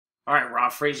All right,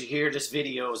 Rob Frazier here. This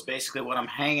video is basically what I'm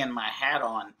hanging my hat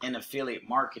on in affiliate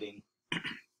marketing.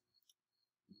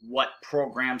 What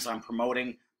programs I'm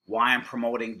promoting, why I'm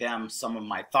promoting them, some of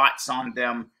my thoughts on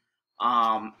them,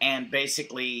 and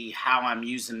basically how I'm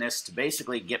using this to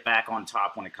basically get back on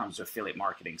top when it comes to affiliate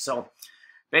marketing. So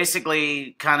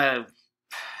basically kind of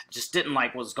just didn't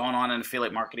like what was going on in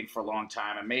affiliate marketing for a long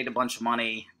time. I made a bunch of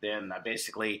money. Then I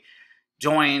basically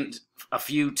joined a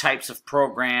few types of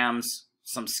programs,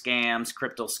 some scams,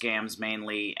 crypto scams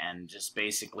mainly, and just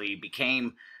basically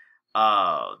became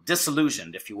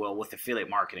disillusioned, if you will, with affiliate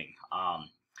marketing. I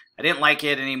didn't like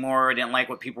it anymore. I didn't like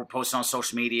what people were posting on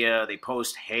social media. They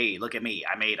post, hey, look at me.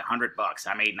 I made $100.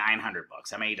 I made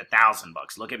 $900. I made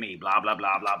 $1,000. Look at me, blah, blah,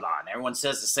 blah, blah, blah. And everyone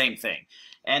says the same thing.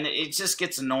 And it just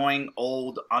gets annoying,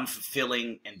 old,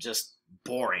 unfulfilling, and just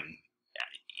boring,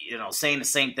 you know, saying the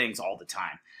same things all the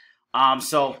time.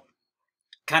 So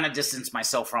kind of distanced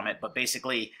myself from it, but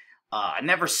basically I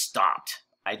never stopped.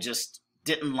 I just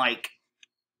didn't like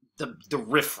the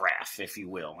riffraff, if you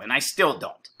will, and I still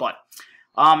don't. But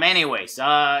anyways,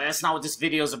 that's not what this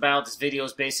video is about. This video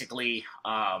is basically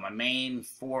my main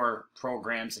 4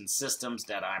 programs and systems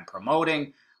that I'm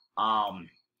promoting,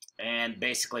 and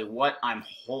basically what I'm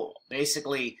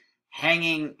basically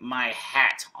hanging my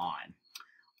hat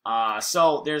on.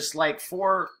 So there's like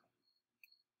 4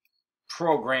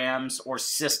 programs or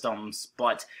systems,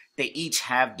 but they each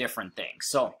have different things.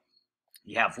 So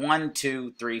you have 1,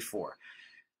 2, 3, 4.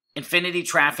 Infinity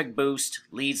Traffic Boost,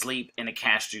 Leads Leap, and a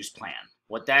Cash Juice Plan.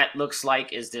 What that looks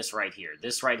like is this right here.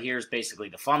 This right here is basically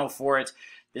the funnel for it.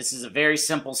 This is a very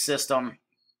simple system.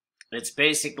 It's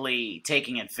basically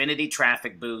taking Infinity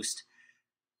Traffic Boost,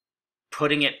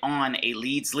 putting it on a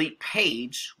Leads Leap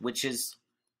page, which is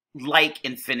like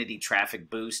Infinity Traffic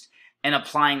Boost, and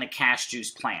applying the Cash Juice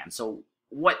Plan. So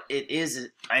what it is,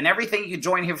 and everything you can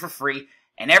join here for free,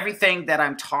 and everything that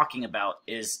I'm talking about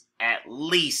is at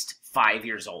least 5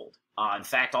 years old. In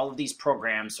fact, all of these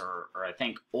programs are I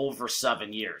think, over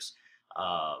 7 years.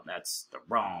 That's the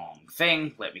wrong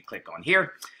thing. Let me click on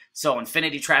here. So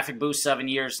Infinity Traffic Boost, 7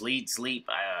 years. Leads Leap,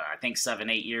 I think 7,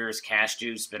 8 years. Cash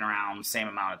Juice, been around the same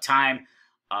amount of time.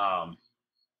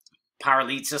 Power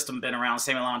Lead System, been around the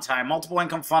same amount of time. Multiple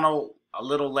Income Funnel, a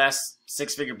little less.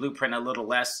 6-Figure Blueprint, a little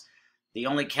less. The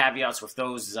only caveats with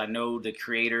those is I know the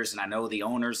creators, and I know the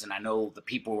owners, and I know the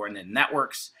people who are in the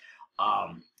networks.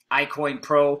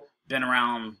 iCoinPro, been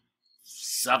around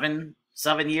 7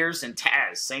 years, and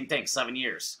Taz, same thing, 7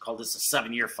 years. Call this a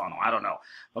 7-year funnel. I don't know.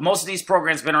 But most of these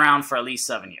programs been around for at least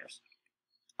 7 years.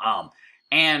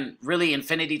 And really,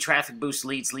 Infinity Traffic Boost,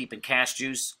 Leads Leap, and Cash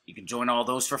Juice, you can join all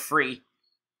those for free.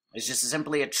 It's just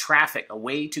simply a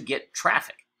way to get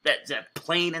traffic. That's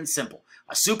plain and simple.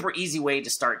 A super easy way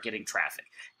to start getting traffic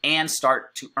and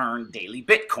start to earn daily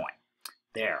Bitcoin.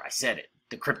 There, I said it.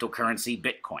 The cryptocurrency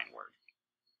Bitcoin word.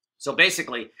 So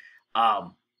basically,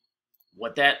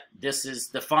 this is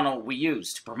the funnel we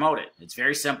use to promote it. It's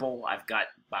very simple. I've got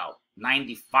about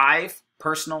 95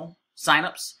 personal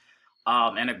signups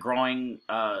and a growing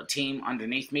team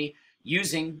underneath me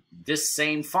using this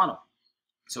same funnel.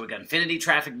 So we got Infinity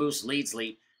Traffic Boost, Leads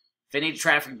Leap. Infinity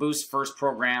Traffic Boost, first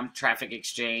program, traffic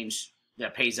exchange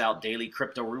that pays out daily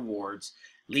crypto rewards.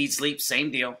 Leads Leap,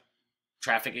 same deal.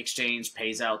 Traffic exchange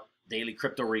pays out daily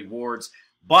crypto rewards,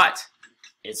 but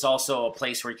it's also a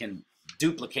place where you can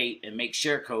duplicate and make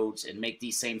share codes and make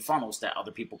these same funnels that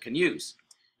other people can use.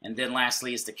 And then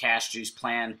lastly is the Cash Juice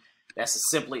Plan. That's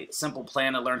a simple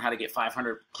plan to learn how to get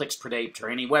 500 clicks per day to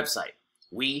any website.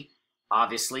 We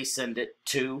obviously send it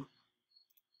to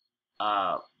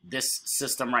this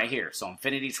system right here. So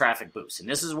Infinity Traffic Boost. And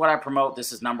this is what I promote.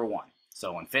 This is number 1.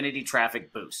 So Infinity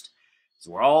Traffic Boost. This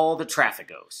is where all the traffic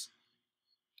goes.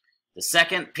 The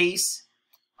second piece,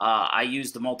 I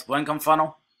use the multiple income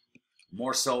funnel.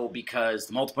 More so because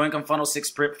the multiple income funnel,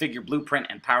 6-figure blueprint,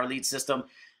 and power lead system,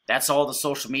 that's all the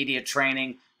social media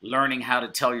training, learning how to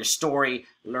tell your story,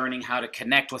 learning how to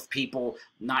connect with people,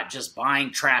 not just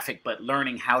buying traffic, but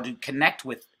learning how to connect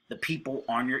with the people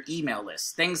on your email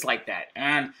list, things like that.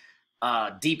 And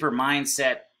deeper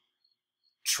mindset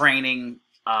training.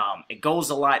 It goes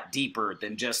a lot deeper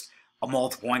than just a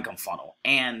multiple income funnel.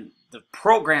 And the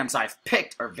programs I've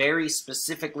picked are very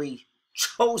specifically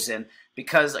chosen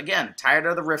because, again, tired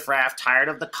of the riffraff, tired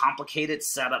of the complicated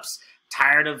setups,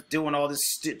 tired of doing all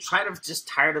this,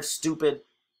 tired of stupid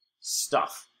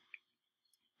stuff.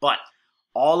 But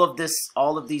all of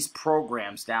these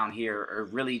programs down here are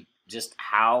really just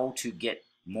how to get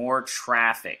more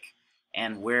traffic.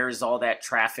 And where is all that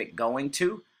traffic going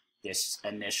to? This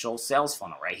initial sales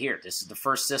funnel right here. This is the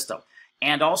first system.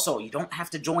 And also, you don't have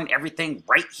to join everything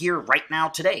right here, right now,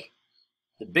 today.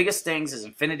 the biggest things is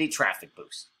Infinity Traffic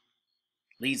Boost,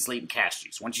 leads, lead, and cash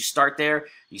juice. Once you start there,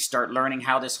 you start learning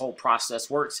how this whole process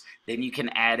works. Then you can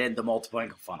add in the multiple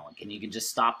income funnel, and you can just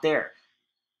stop there.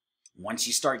 Once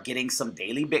you start getting some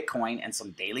daily Bitcoin and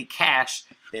some daily cash,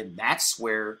 then that's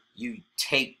where you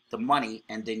take the money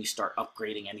and then you start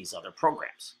upgrading in these other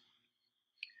programs.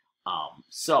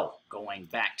 So going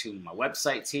back to my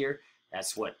websites here,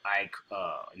 that's what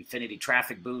Infinity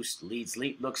Traffic Boost Leads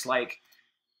Leap looks like.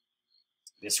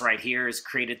 This right here is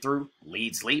created through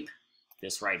Leads Leap.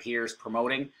 This right here is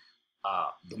promoting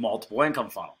the multiple income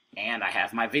funnel. And I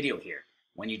have my video here.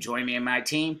 When you join me in my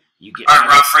team, you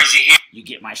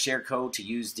get my share code to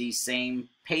use these same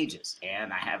pages.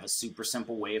 And I have a super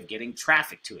simple way of getting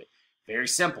traffic to it. Very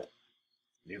simple.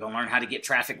 You're going to learn how to get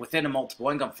traffic within a multiple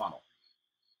income funnel.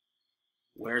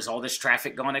 Where's all this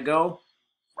traffic going to go?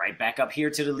 Right back up here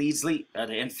to the Leads Leap,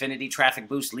 the Infinity Traffic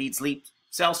Boost Leads Leap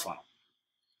sales funnel.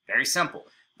 Very simple.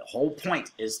 The whole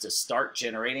point is to start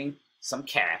generating some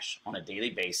cash on a daily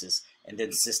basis and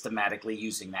then systematically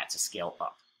using that to scale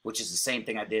up, which is the same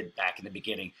thing I did back in the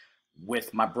beginning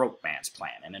with my broke man's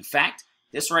plan. And in fact,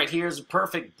 this right here is a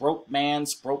perfect broke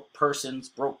man's, broke person's,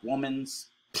 broke woman's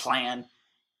plan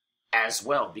as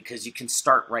well, because you can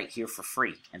start right here for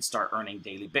free and start earning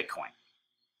daily Bitcoin.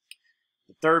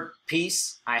 The third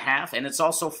piece I have, and it's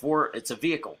a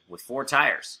vehicle with 4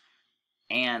 tires.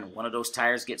 And one of those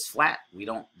tires gets flat, we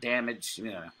don't damage,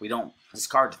 we don't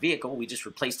discard the vehicle, we just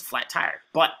replace the flat tire.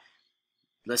 But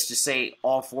let's just say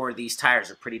all 4 of these tires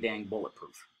are pretty dang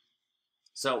bulletproof.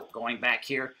 So going back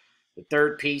here, the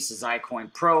third piece is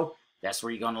iCoinPro. That's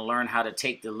where you're going to learn how to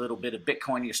take the little bit of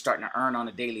Bitcoin you're starting to earn on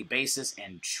a daily basis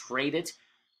and trade it.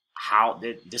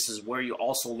 This is where you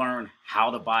also learn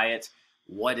how to buy it,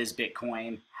 what is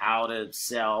Bitcoin, how to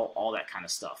sell, all that kind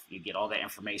of stuff. You get all that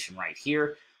information right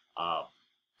here.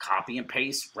 Copy and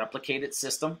paste, replicated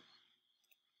system.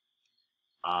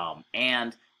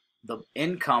 And the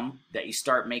income that you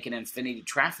start making Infinity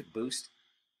Traffic Boost,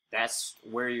 that's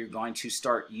where you're going to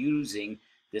start using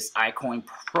this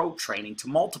iCoinPro training to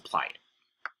multiply it.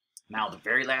 Now, the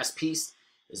very last piece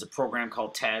is a program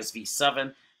called Taz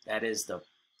V7. That is the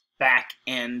back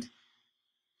end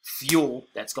fuel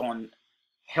that's going to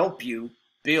help you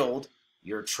build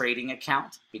your trading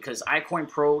account, because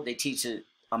iCoinPro, they teach it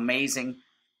amazing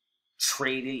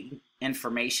trading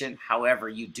information. However,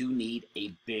 you do need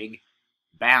a big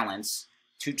balance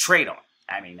to trade on.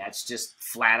 I mean, that's just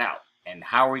flat out. And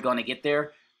how are we going to get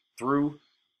there? Through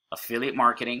affiliate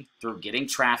marketing, through getting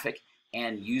traffic,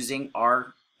 and using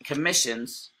our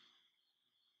commissions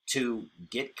to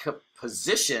get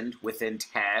positioned within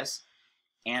Taz.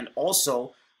 And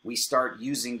also, we start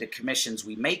using the commissions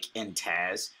we make in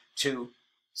Taz to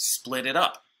split it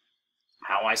up.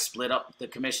 How I split up the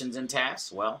commissions in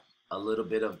Taz? Well, a little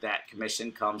bit of that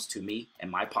commission comes to me in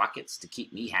my pockets to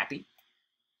keep me happy.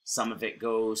 Some of it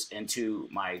goes into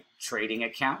my trading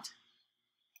account,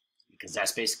 because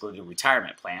that's basically the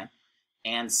retirement plan.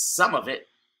 And some of it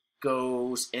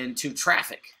goes into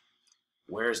traffic.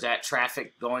 Where's that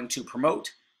traffic going to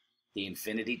promote? The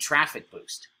Infinity Traffic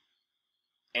Boost.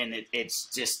 And it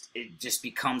just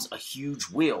becomes a huge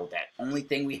wheel. That only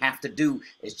thing we have to do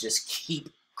is just keep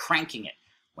cranking it.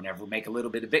 Whenever we make a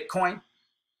little bit of Bitcoin,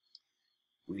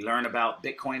 we learn about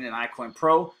Bitcoin and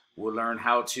iCoinPro. We'll learn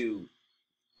how to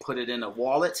put it in a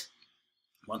wallet.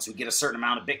 Once we get a certain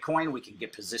amount of Bitcoin, we can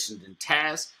get positioned in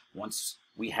Taz. Once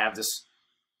we have this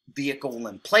vehicle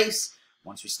in place,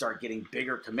 once we start getting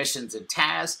bigger commissions in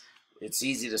Taz, it's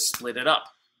easy to split it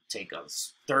up. Take a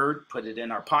third, put it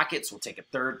in our pockets. We'll take a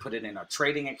third, put it in our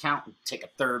trading account. We'll take a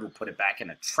third, we'll put it back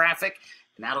into traffic,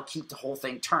 and that'll keep the whole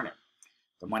thing turning.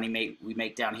 The money we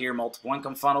make down here, multiple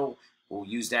income funnel, we'll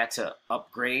use that to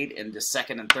upgrade in the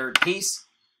second and third piece.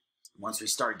 Once we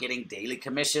start getting daily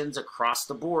commissions across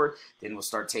the board, then we'll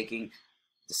start taking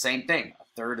the same thing. A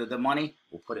third of the money,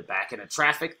 we'll put it back into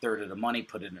traffic. Third of the money,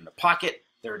 put it in the pocket.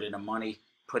 Third of the money,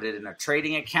 put it in a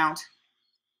trading account.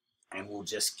 And we'll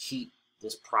just keep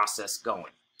this process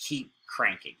going. Keep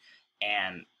cranking.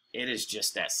 And it is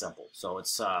just that simple. So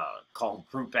it's called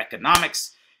group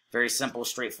economics. Very simple,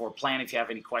 straightforward plan. If you have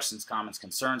any questions, comments,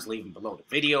 concerns, leave them below the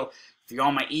video. If you're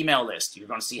on my email list, you're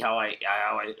going to see how I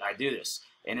do this.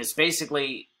 And it's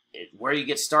basically where you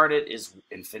get started is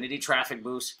Infinity Traffic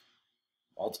Boost,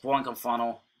 multiple income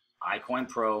funnel,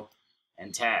 iCoinPro,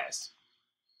 and Taz.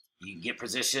 You can get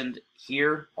positioned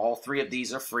here. All 3 of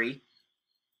these are free.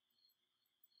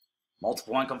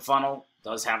 Multiple income funnel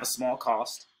does have a small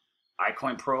cost.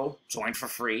 iCoinPro, join for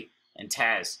free, and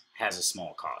Taz has a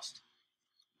small cost.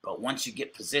 But once you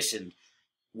get positioned,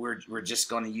 we're just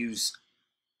going to use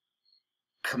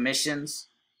commissions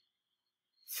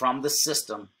from the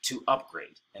system to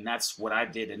upgrade. And that's what I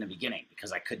did in the beginning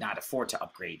because I could not afford to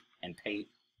upgrade and pay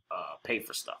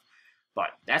for stuff.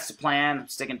 But that's the plan. I'm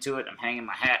sticking to it. I'm hanging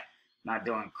my hat. Not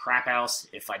doing crap else.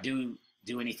 If I do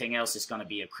anything else, it's going to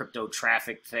be a crypto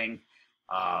traffic thing,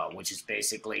 which is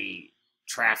basically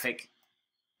traffic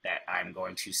that I'm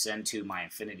going to send to my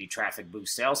Infinity Traffic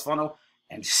Boost sales funnel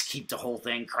and just keep the whole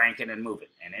thing cranking and moving.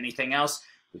 And anything else,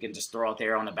 we can just throw out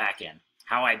there on the back end.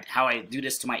 How I do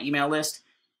this to my email list,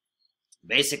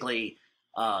 basically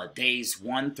days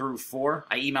 1 through 4,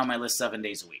 I email my list 7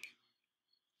 days a week.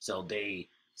 So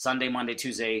Sunday, Monday,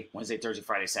 Tuesday, Wednesday, Thursday,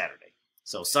 Friday, Saturday.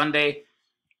 So Sunday,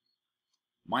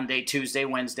 Monday, Tuesday,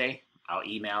 Wednesday, I'll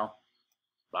email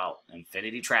about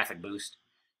Infinity Traffic Boost.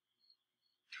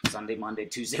 Sunday, Monday,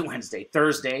 Tuesday, Wednesday,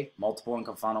 Thursday, multiple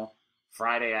income funnel,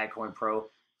 Friday, iCoinPro,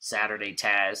 Saturday,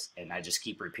 Taz, and I just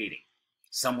keep repeating.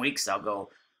 Some weeks I'll go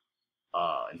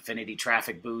Infinity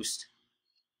Traffic Boost,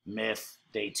 Myth,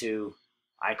 day 2,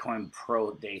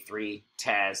 iCoinPro, day 3,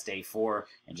 Taz, day 4,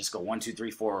 and just go 1, 2,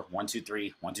 3, 4, 1, 2,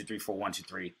 3, 1, 2, 3, 4, 1, 2,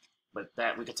 3. But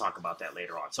that we could talk about that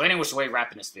later on. So anyway,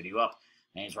 wrapping this video up.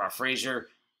 My name's Rob Frazier.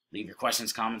 Leave your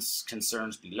questions, comments,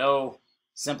 concerns below.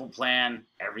 Simple plan.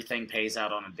 Everything pays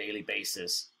out on a daily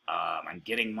basis. I'm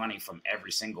getting money from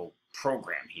every single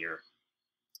program here.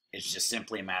 It's just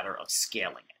simply a matter of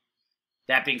scaling it.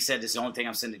 That being said, this is the only thing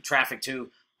I'm sending traffic to.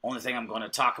 Only thing I'm going to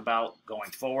talk about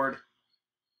going forward.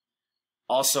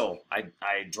 Also, I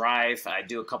drive. I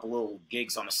do a couple little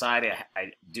gigs on the side.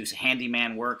 I do some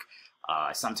handyman work.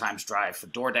 I sometimes drive for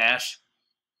DoorDash.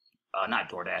 Not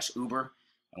DoorDash, Uber.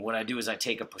 And what I do is I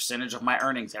take a percentage of my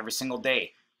earnings every single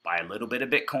day, buy a little bit of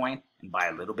Bitcoin, and buy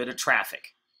a little bit of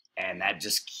traffic. And that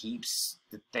just keeps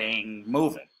the thing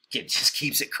moving. It just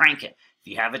keeps it cranking. If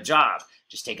you have a job,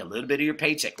 just take a little bit of your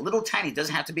paycheck. A little tiny,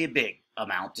 doesn't have to be a big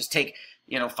amount. Just take,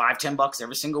 $5, $10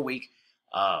 every single week.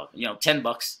 $10,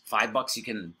 $5 you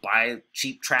can buy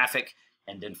cheap traffic,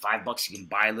 and then $5 you can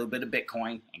buy a little bit of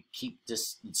Bitcoin and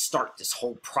start this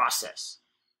whole process.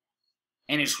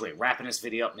 Anyway, wrapping this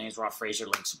video up. Name's Rob Frazier.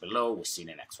 Links are below. We'll see you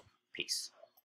in the next one. Peace.